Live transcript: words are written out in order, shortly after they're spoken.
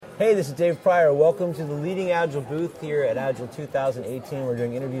Hey, this is Dave Pryor. Welcome to the Leading Agile booth here at Agile 2018. We're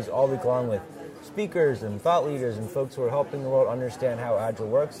doing interviews all week long with speakers and thought leaders and folks who are helping the world understand how Agile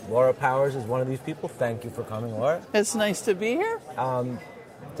works. Laura Powers is one of these people. Thank you for coming, Laura. It's nice to be here.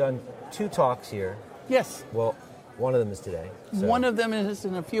 Done 2 talks here. Yes. Well, one of them is today. So. One of them is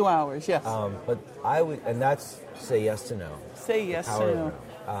in a few hours, yes. But I would, and that's Say Yes to No. Say Yes to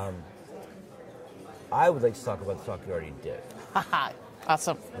No. I would like to talk about the talk you already did.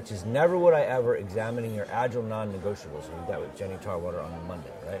 Awesome. Which is Never Would I Ever, Examining Your Agile Non-Negotiables. We did that with Jenny Tarwater on Monday,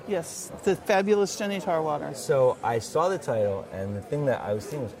 right? Yes, the fabulous Jenny Tarwater. So I saw the title, and the thing that I was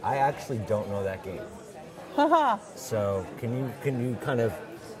thinking was, I actually don't know that game. So can you kind of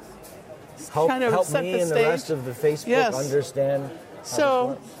help me and the rest of the Facebook understand how so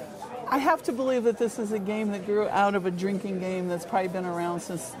this works? I have to believe that this is a game that grew out of a drinking game that's probably been around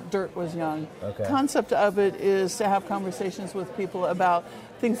since Dirt was young. Okay. Concept of it is to have conversations with people about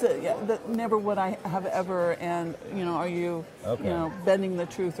things that never would I have ever, and are you bending the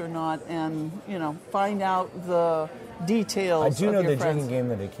truth or not, and find out the details. I do know the friends. drinking game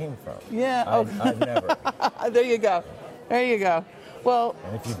that it came from. Yeah. I've never. There you go. There you go. Well.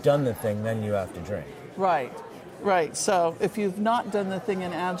 And if you've done the thing, then you have to drink. Right. Right. So if you've not done the thing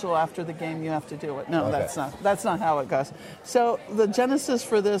in Agile after the game, you have to do it. No, okay. That's not how it goes. So the genesis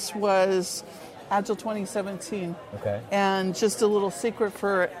for this was Agile 2017. Okay. And just a little secret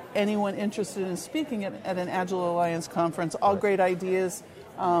for anyone interested in speaking at an Agile Alliance conference, all great ideas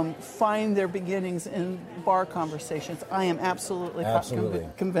find their beginnings in bar conversations. I am absolutely.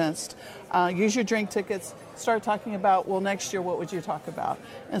 Convinced. Use your drink tickets. Start talking about, well, next year, what would you talk about?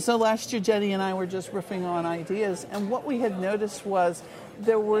 And so last year, Jenny and I were just riffing on ideas. And what we had noticed was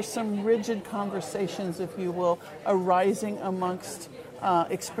there were some rigid conversations, if you will, arising amongst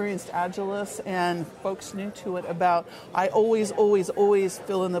experienced Agilists and folks new to it about, I always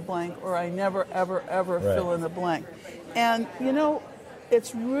fill in the blank, or I never, ever fill in the blank. And,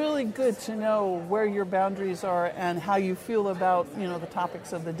 it's really good to know where your boundaries are and how you feel about, the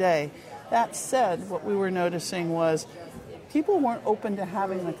topics of the day. That said, what we were noticing was people weren't open to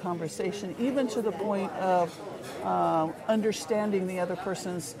having the conversation, even to the point of understanding the other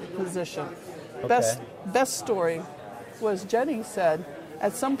person's position. Okay. Best story was Jenny said,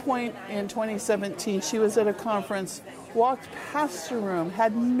 at some point in 2017, she was at a conference, walked past the room,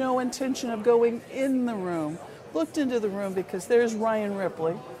 had no intention of going in the room, looked into the room because there's Ryan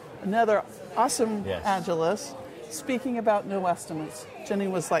Ripley, another awesome Agilist, speaking about no estimates. Jenny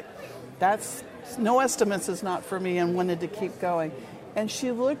was like, that's no estimates is not for me, and wanted to keep going. And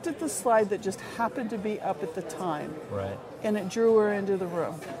she looked at the slide that just happened to be up at the time. Right. And it drew her into the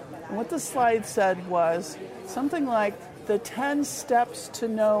room. And what the slide said was something like the 10 steps to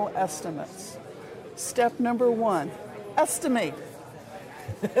no estimates. Step number 1, estimate.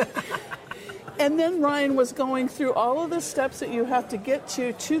 And then Ryan was going through all of the steps that you have to get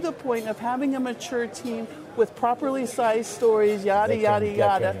to the point of having a mature team with properly sized stories, yada,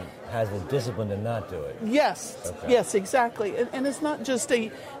 yada. Has the discipline to not do it. Yes, okay. Yes, exactly. And it's not just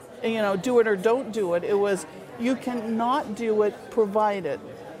do it or don't do it. It was, you cannot do it provided.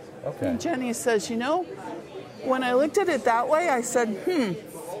 Okay. And Jenny says, when I looked at it that way, I said,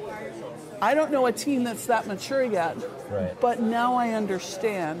 I don't know a team that's that mature yet. Right. But now I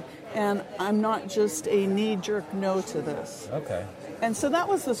understand. And I'm not just a knee-jerk no to this. Okay. And so that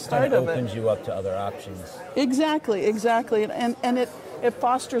was the start kind of of it. Opens you up to other options. Exactly. And it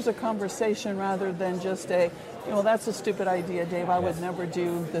fosters a conversation rather than just that's a stupid idea, Dave. I would never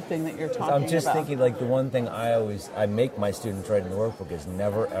do the thing that you're talking about. I'm just thinking, like, the one thing I make my students write in the workbook is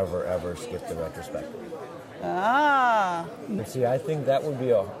never, ever, ever skip the retrospective. But see, I think that would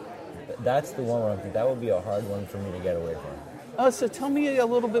be that's the one where I think that would be a hard one for me to get away from. Oh, so tell me a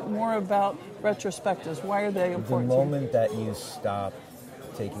little bit more about retrospectives. Why are they important? The moment that you stop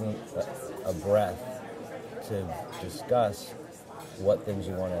taking a breath to discuss what things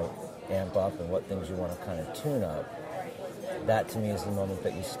you want to amp up and what things you want to kind of tune up, that to me is the moment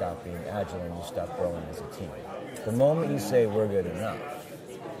that you stop being agile and you stop growing as a team. The moment you say we're good enough,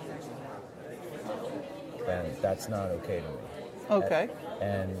 then that's not okay to me. Okay.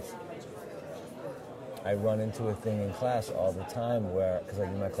 And I run into a thing in class all the time where, because I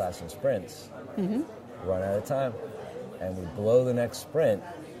do my class in sprints, run out of time, and we blow the next sprint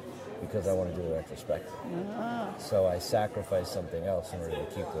because I want to do a retrospective. So I sacrifice something else in order to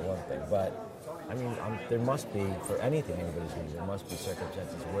keep the one thing. But, I mean, there must be, for anything anybody's doing, there must be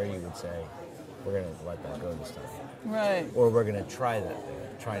circumstances where you would say, we're going to let that go this time. Right. Or we're going to try that thing,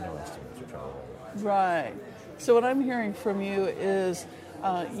 try no estimates or try whatever. Right. So what I'm hearing from you is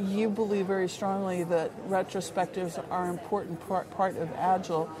you believe very strongly that retrospectives are an important part of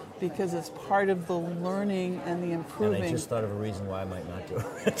Agile because it's part of the learning and the improving. And I just thought of a reason why I might not do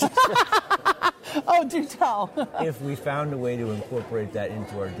it. Oh, do tell. If we found a way to incorporate that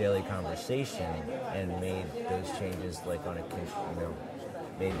into our daily conversation and made those changes like on a,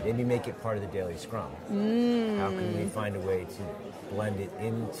 maybe make it part of the daily scrum. How can we find a way to blend it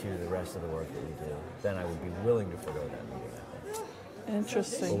into the rest of the work that we do? Then I would be willing to forgo that meeting, I think.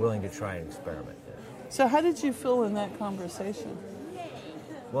 Interesting. We're willing to try and experiment there. So how did you feel in that conversation?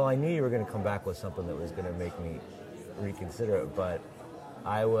 Well, I knew you were going to come back with something that was going to make me reconsider it, but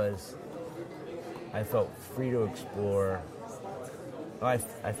I felt free to explore. I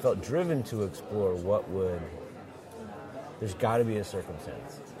felt driven to explore there's got to be a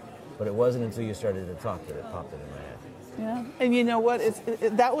circumstance. But it wasn't until you started to talk that it popped into my head. Yeah, and you know what?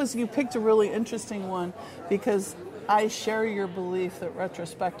 You picked a really interesting one because I share your belief that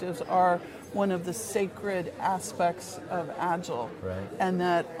retrospectives are one of the sacred aspects of Agile. Right. And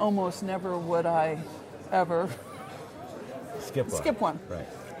that almost never would I ever skip one. Right.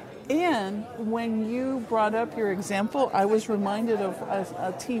 And when you brought up your example, I was reminded of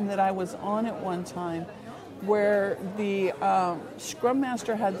a team that I was on at one time where the Scrum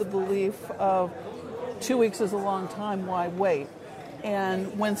Master had the belief of 2 weeks is a long time, why wait?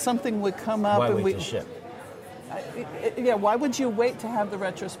 And when something would come up... Why wait to ship? Why would you wait to have the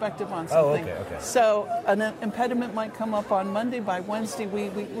retrospective on something? Oh, okay. So an impediment might come up on Monday. By Wednesday,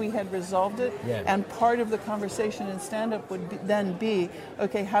 we had resolved it. Yeah. And part of the conversation in stand-up would then be,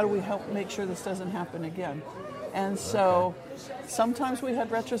 okay, how do we help make sure this doesn't happen again? And so sometimes we had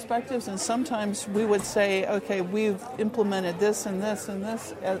retrospectives, and sometimes we would say, okay, we've implemented this and this and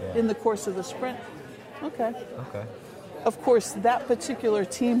this in the course of the sprint. Okay. Of course, that particular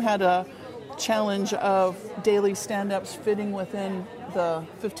team had a challenge of daily stand-ups fitting within the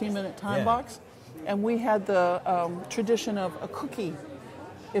 15-minute time box. And we had the tradition of a cookie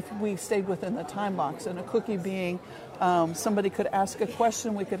if we stayed within the time box. And a cookie being somebody could ask a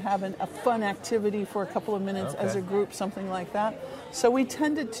question, we could have a fun activity for a couple of minutes as a group, something like that. So we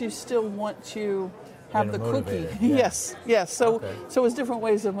tended to still want to have the cookie. Yes. So it was different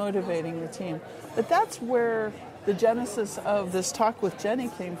ways of motivating the team. But that's where the genesis of this talk with Jenny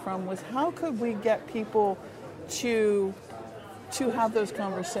came from, was how could we get people to have those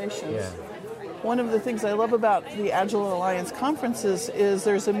conversations? Yeah. One of the things I love about the Agile Alliance conferences is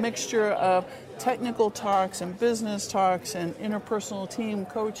there's a mixture of technical talks and business talks and interpersonal team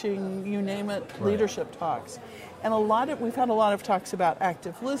coaching, you name it, leadership talks. And we've had a lot of talks about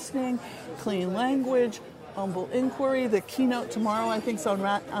active listening, clean language, humble inquiry. The keynote tomorrow, I think, is on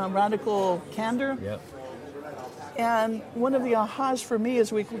radical candor. Yep. And one of the ahas for me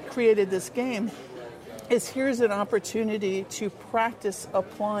as we created this game is here's an opportunity to practice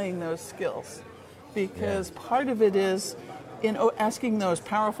applying those skills. Because part of it is, in asking those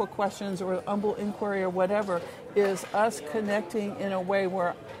powerful questions or humble inquiry or whatever, is us connecting in a way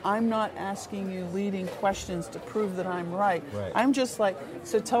where I'm not asking you leading questions to prove that I'm right. I'm just like,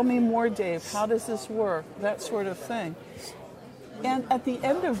 so tell me more, Dave, how does this work? That sort of thing. And at the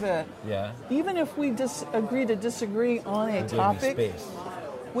end of it, even if we agree to disagree on a topic,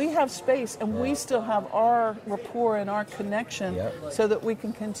 we have space and we still have our rapport and our connection so that we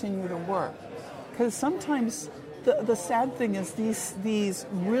can continue to work. Because sometimes the sad thing is these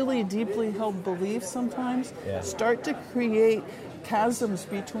really deeply held beliefs sometimes start to create chasms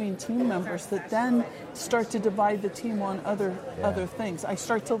between team members that then start to divide the team on other things. I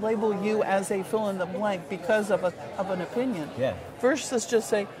start to label you as a fill in the blank because of an opinion. Versus just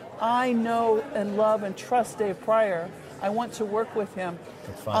say, I know and love and trust Dave Pryor. I want to work with him.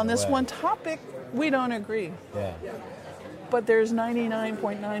 On this one topic, we don't agree. But there's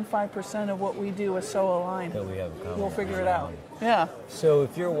 99.95% of what we do is so aligned. That we have we'll figure it out. Yeah. So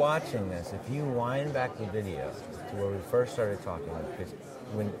if you're watching this, if you wind back the video to where we first started talking, because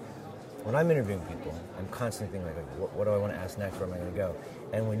when I'm interviewing people, I'm constantly thinking like what do I want to ask next? Where am I going to go?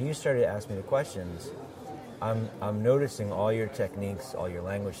 And when you started to ask me the questions, I'm noticing all your techniques, all your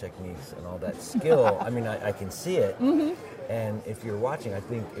language techniques, and all that skill. I mean, I can see it. And if you're watching, I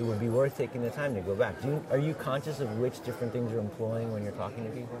think it would be worth taking the time to go back. Are you conscious of which different things you're employing when you're talking to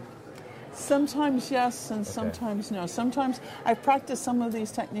people? Sometimes yes, and sometimes no. Sometimes I've practiced some of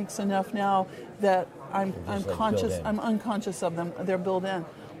these techniques enough now that I'm conscious. I'm unconscious of them. They're built in.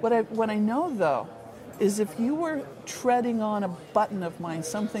 What I know though is if you were treading on a button of mine,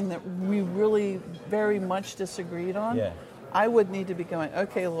 something that we really very much disagreed on, I would need to be going,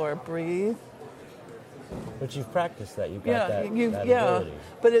 okay, Laura, breathe. But you've practiced that. You've got that ability.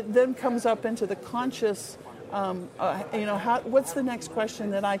 But it then comes up into the conscious What's the next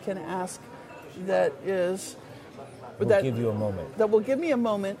question that I can ask that is We'll give you a moment. That will give me a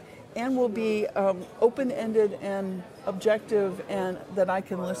moment and will be open-ended and objective, and that I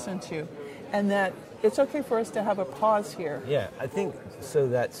can listen to, and that it's okay for us to have a pause here. Yeah, I think so.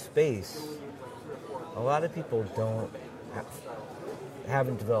 That space, a lot of people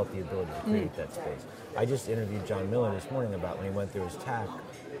haven't developed the ability to create that space. I just interviewed John Miller this morning about when he went through his TAC,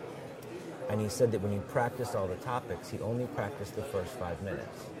 and he said that when he practiced all the topics, he only practiced the first 5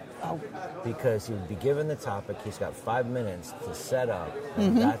 minutes. Oh. Because he would be given the topic, he's got 5 minutes to set up,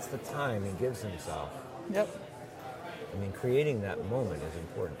 and that's the time he gives himself. Yep. I mean, creating that moment is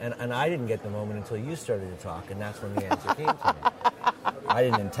important. And I didn't get the moment until you started to talk, and that's when the answer came to me. I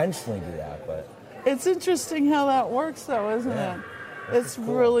didn't intentionally do that, but... It's interesting how that works, though, isn't it? It's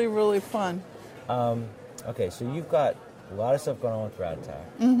cool. Really, really fun. Okay, so you've got a lot of stuff going on with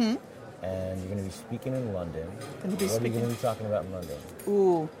RadTac. And you're going to be speaking in London. What are you going to be talking about in London?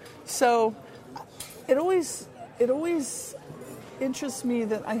 Ooh, so it always interests me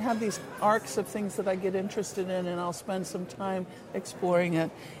that I have these arcs of things that I get interested in, and I'll spend some time exploring it.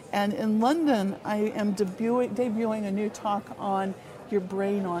 And in London, I am debuting a new talk on your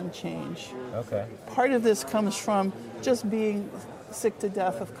brain on change. Okay. Part of this comes from just being sick to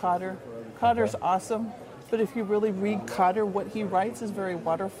death of Kotter. Kotter's awesome. But if you really read Kotter, what he writes is very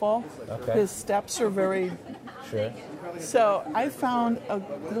waterfall. Okay. His steps are very... Sure. So I found a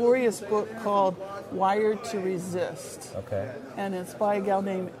glorious book called Wired to Resist. Okay. And it's by a gal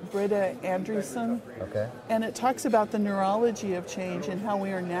named Britta Andreessen. Okay. And it talks about the neurology of change and how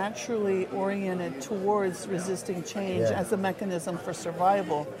we are naturally oriented towards resisting change as a mechanism for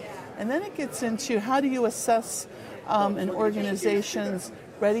survival. And then it gets into how do you assess an organization's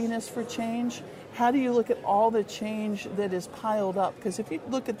readiness for change. How do you look at all the change that is piled up? Because if you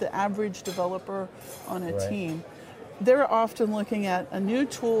look at the average developer on a team, they're often looking at a new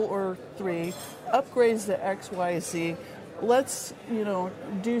tool or 3, upgrades to X, Y, Z. Let's,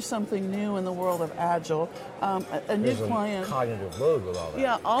 do something new in the world of Agile. A new client. Cognitive load with all that.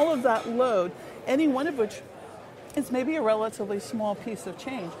 Yeah, all of that load, any one of which is maybe a relatively small piece of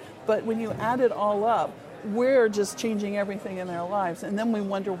change. But when you add it all up, we're just changing everything in their lives. And then we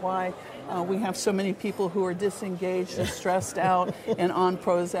wonder why we have so many people who are disengaged and stressed out and on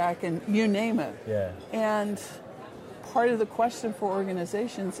Prozac and you name it. Yeah. And part of the question for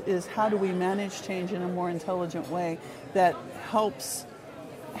organizations is how do we manage change in a more intelligent way that helps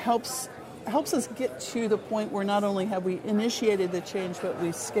us get to the point where not only have we initiated the change, but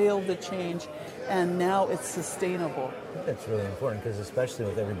we scaled the change, and now it's sustainable. I think that's really important because especially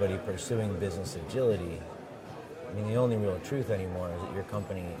with everybody pursuing business agility, I mean, the only real truth anymore is that your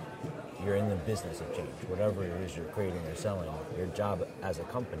company, you're in the business of change. Whatever it is you're creating or selling, your job as a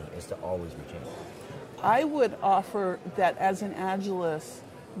company is to always be changing. I would offer that as an Agilist,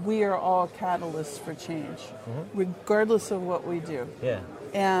 we are all catalysts for change, regardless of what we do. Yeah.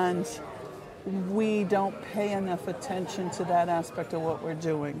 And we don't pay enough attention to that aspect of what we're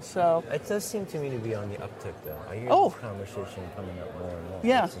doing. So it does seem to me to be on the uptick, though. I hear this conversation coming up more and more.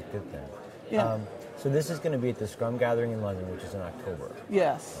 Yeah. It's a good thing. Yeah. So this is going to be at the Scrum Gathering in London, which is in October.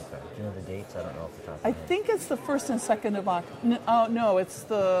 Yes. Okay. Do you know the dates? I don't know off the top of my I head. think it's the 1st and 2nd of October. No, it's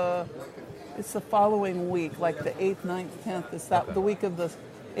the following week, like the 8th, 9th, 10th. It's the week of the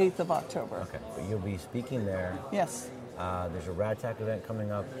 8th of October. Okay. But you'll be speaking there. Yes. There's a RadTac event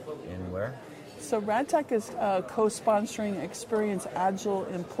coming up in where? So RadTac is co-sponsoring Experience Agile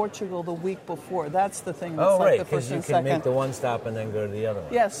in Portugal the week before. That's the thing. That's like the first and second. Because you can make the one stop and then go to the other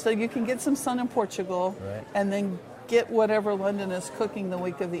one. Yes, so you can get some sun in Portugal and then get whatever London is cooking the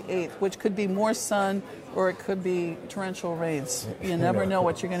week of the 8th, which could be more sun or it could be torrential rains. You never know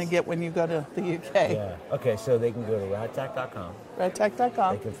what you're going to get when you go to the UK. Yeah. Okay, so they can go to radtac.com.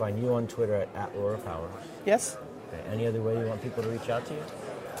 Radtac.com. They can find you on Twitter at Laura Powers. Yes. Okay. Any other way you want people to reach out to you?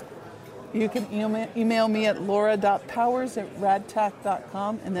 You can email me at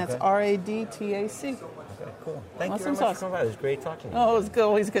laura.powers@radtac.com, and that's RADTAC. Okay, cool. Thank you very much for coming by. It was great talking to you. Oh, it was good.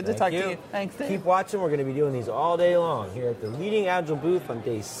 Always good to talk to you. Thanks, Dave. Keep watching. We're going to be doing these all day long here at the Leading Agile booth on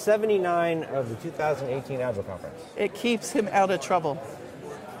day 79 of the 2018 Agile Conference. It keeps him out of trouble.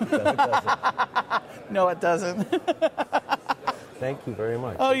 It doesn't. No, it doesn't. Thank you very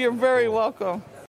much. Oh, you're very welcome.